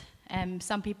gifts.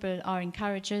 Some people are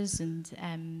encouragers and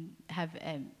have,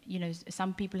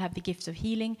 some people have the gifts of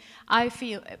healing. I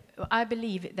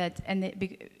believe that, and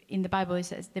in the Bible it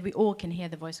says that we all can hear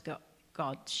the voice of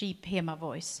God. Sheep hear my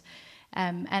voice,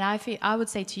 and I would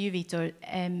say to you, Vitor,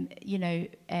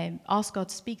 ask God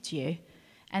to speak to you,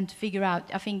 and to figure out.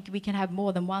 I think we can have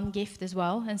more than one gift as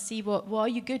well, and see what are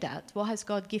you good at. What has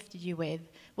God gifted you with?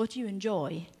 What do you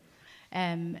enjoy?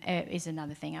 Is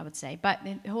another thing I would say. But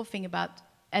the whole thing about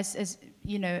as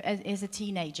a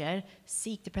teenager,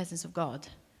 seek the presence of God.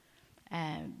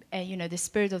 The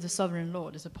Spirit of the Sovereign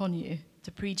Lord is upon you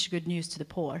to preach good news to the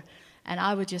poor. And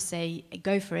I would just say,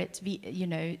 go for it.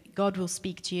 God will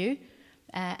speak to you,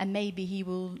 and maybe He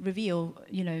will reveal,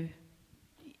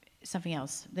 something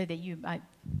else that you might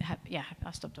have. Yeah,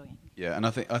 I'll stop talking. Yeah, and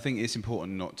I think it's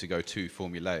important not to go too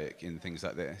formulaic in things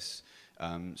like this.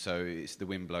 So it's the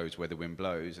wind blows where the wind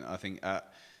blows, and I think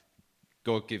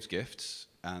God gives gifts,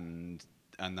 and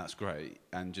that's great.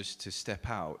 And just to step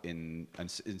out and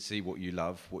see what you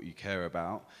love, what you care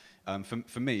about.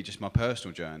 For me, just my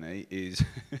personal journey is,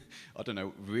 I don't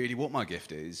know really what my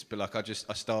gift is, but like I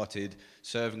started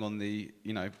serving on the,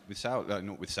 with Saulo,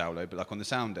 not with Saulo, but like on the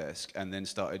sound desk, and then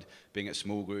started being at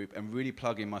small group and really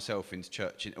plugging myself into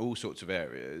church in all sorts of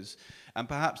areas. And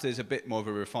perhaps there's a bit more of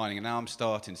a refining, and now I'm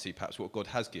starting to see perhaps what God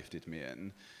has gifted me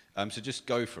in. So just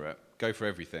go for it, go for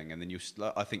everything, and then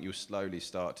I think you'll slowly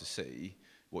start to see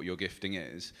what your gifting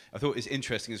is. I thought it's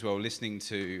interesting as well listening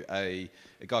to a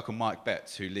guy called Mike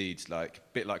Betts, who leads a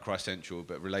bit like Christ Central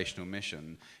but relational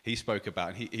mission. He spoke about,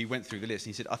 and he went through the list,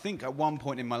 and he said, I think at one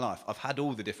point in my life I've had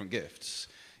all the different gifts,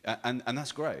 and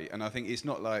that's great. And I think it's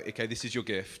not like, okay, this is your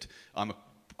gift, I'm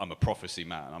a prophecy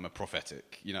man, I'm a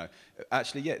prophetic,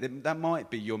 Actually, yeah, that might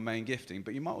be your main gifting,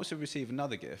 but you might also receive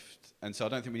another gift. And so I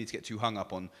don't think we need to get too hung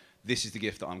up on, this is the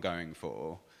gift that I'm going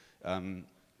for,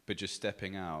 but just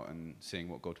stepping out and seeing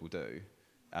what God will do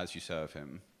as you serve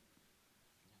Him.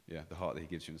 Yeah, the heart that He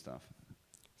gives you and stuff.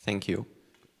 Thank you.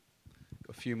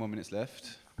 Got a few more minutes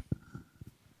left.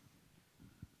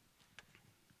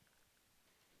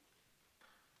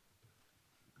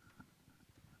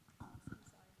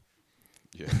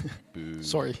 Yeah. Boo.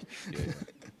 Sorry. Yeah.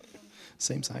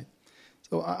 Same side.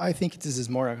 So I think this is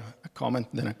more a comment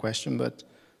than a question, but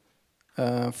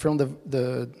from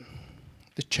the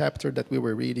chapter that we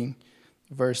were reading,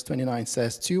 verse 29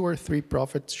 says, 2 or 3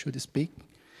 prophets should speak,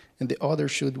 and the other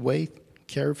should weigh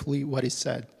carefully what is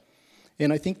said.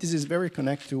 And I think this is very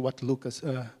connected to what Lucas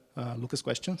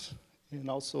questions, and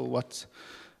also what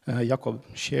Jacob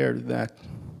shared, that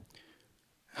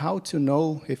how to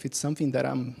know if it's something that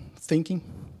I'm thinking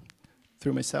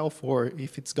through myself or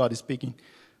if it's God is speaking.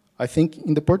 I think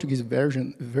in the Portuguese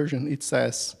version it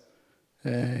says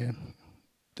that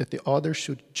the other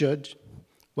should judge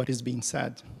what is being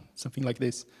said, something like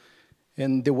this.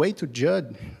 And the way to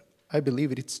judge, I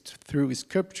believe it's through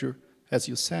Scripture, as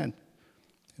you said.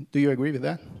 Do you agree with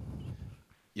that?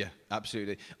 Yeah,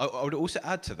 absolutely. I would also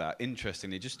add to that,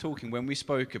 interestingly, just talking, when we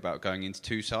spoke about going into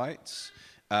 2 sites,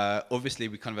 obviously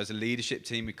we kind of, as a leadership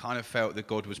team, we kind of felt that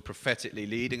God was prophetically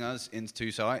leading us into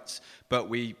 2 sites, but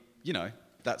we,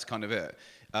 that's kind of it.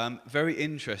 Very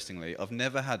interestingly, I've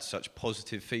never had such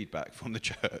positive feedback from the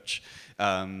church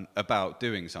about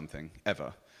doing something,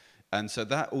 ever. And so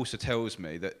that also tells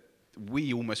me that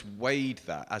we almost weighed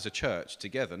that as a church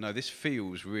together. No, this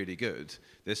feels really good.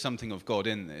 There's something of God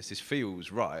in this. This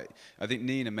feels right. I think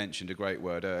Nina mentioned a great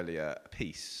word earlier,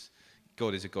 peace.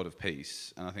 God is a God of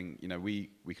peace. And I think, we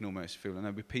can almost feel,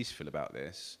 we're peaceful about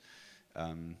this.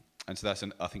 And so that's,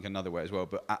 I think, another way as well.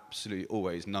 But absolutely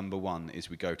always, number one is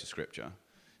we go to Scripture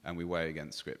and we weigh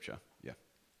against Scripture. Yeah.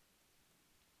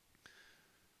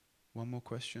 One more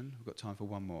question. We've got time for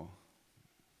one more.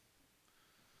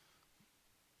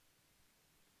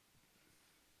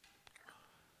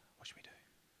 What should we do?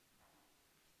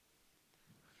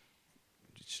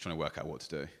 Just trying to work out what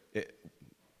to do.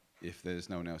 If there's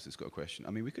no one else that's got a question,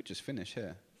 I mean, we could just finish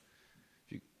here.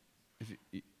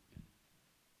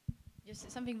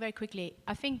 Just something very quickly.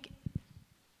 I think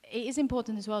it is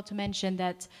important as well to mention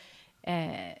that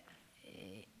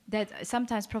that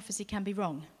sometimes prophecy can be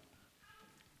wrong.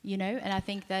 You know, and I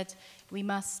think that we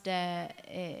must.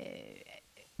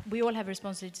 We all have a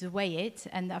responsibility to weigh it,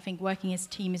 and I think working as a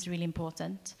team is really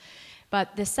important.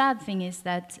 But the sad thing is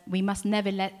that we must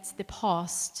never let the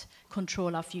past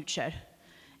control our future.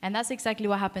 And that's exactly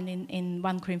what happened in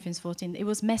 1 Corinthians 14. It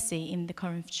was messy in the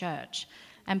Corinth church.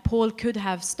 And Paul could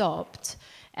have stopped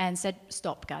and said,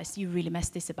 stop, guys, you really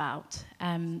messed this about.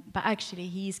 But actually,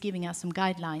 he's giving us some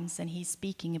guidelines, and he's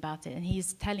speaking about it, and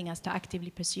he's telling us to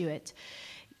actively pursue it.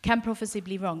 Can prophecy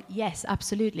be wrong? Yes,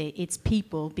 absolutely. It's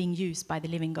people being used by the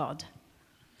living God.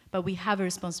 But we have a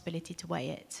responsibility to weigh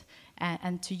it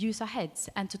and to use our heads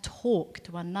and to talk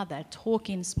to one another,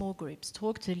 talk in small groups,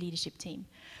 talk to the leadership team.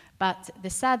 But the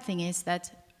sad thing is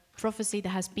that prophecy that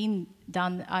has been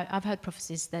done, I've heard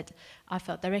prophecies that I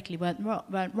felt directly weren't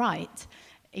right.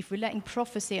 If we're letting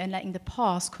prophecy and letting the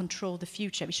past control the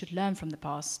future, we should learn from the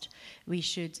past. We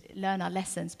should learn our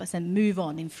lessons, but then move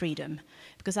on in freedom,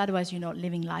 because otherwise you're not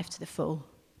living life to the full.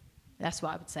 That's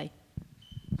what I would say.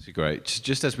 So great.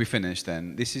 Just as we finish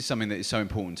then, this is something that is so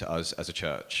important to us as a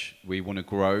church. We want to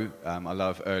grow. I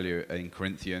love earlier in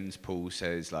Corinthians, Paul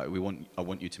says, like, I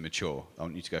want you to mature. I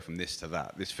want you to go from this to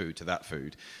that, this food to that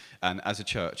food. And as a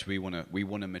church, we want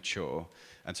to mature.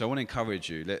 And so I want to encourage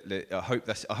you. I hope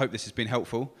this has been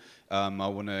helpful. I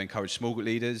want to encourage small group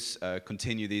leaders,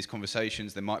 continue these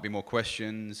conversations. There might be more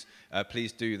questions.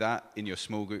 Please do that in your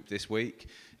small group this week.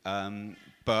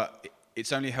 But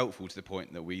it's only helpful to the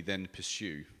point that we then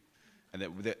pursue and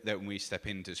that when we step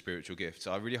into spiritual gifts.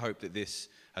 So I really hope that this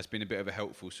has been a bit of a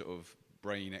helpful sort of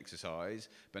brain exercise.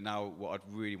 But now what I'd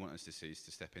really want us to see is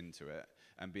to step into it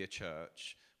and be a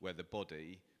church where the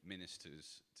body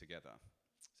ministers together.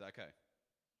 Is that okay?